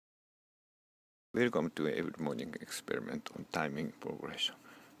Welcome to every morning experiment on timing progression.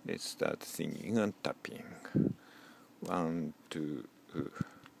 Let's start singing and tapping. 1, 2,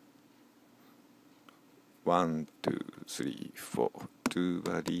 1, 2, 3, 4. Do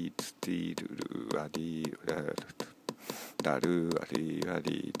a di ti do a di da do a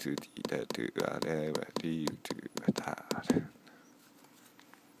di to di da do a di to da.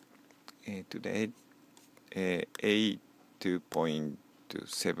 Today,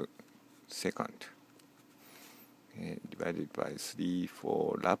 8.7 second divided by 3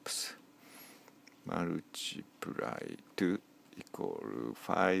 4 laps multiply 2 equal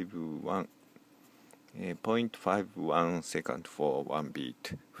 0.51 second for one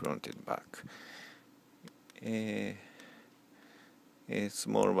beat front and back.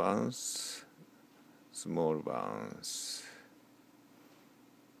 Small bounce,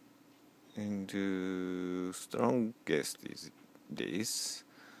 and strongest is this.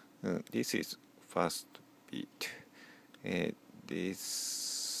 This is first beat.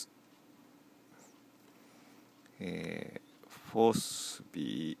 This fourth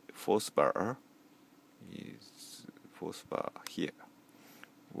bar is here.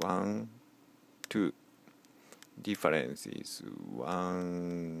 1, 2. Difference is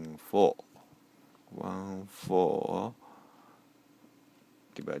 1, 4. 1, 4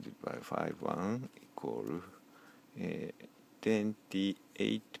 divided by 5, 1 equal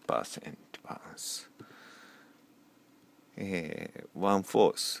 28% bounce.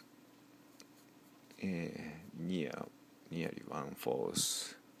 1/4, nearly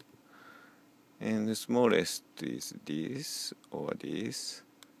 1/4, and the smallest is this or this.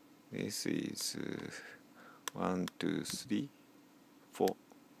 This is 1, 2, 3, 4.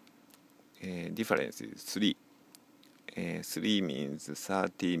 Difference is 3. 3 means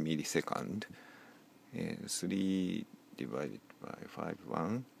 30 millisecond. 3 divided by 5,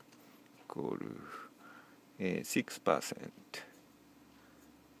 1 equal 6%.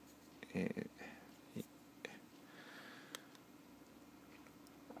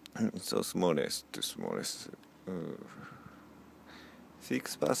 So smallest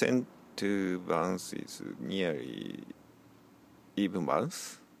 6% to bounce is nearly even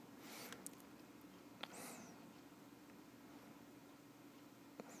bounce.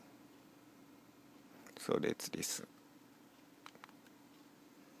 So let's listen.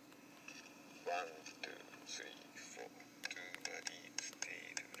 1, 2, 3, 4.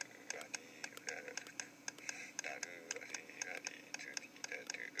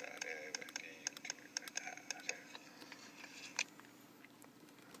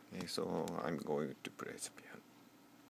 So I'm going to play the piano.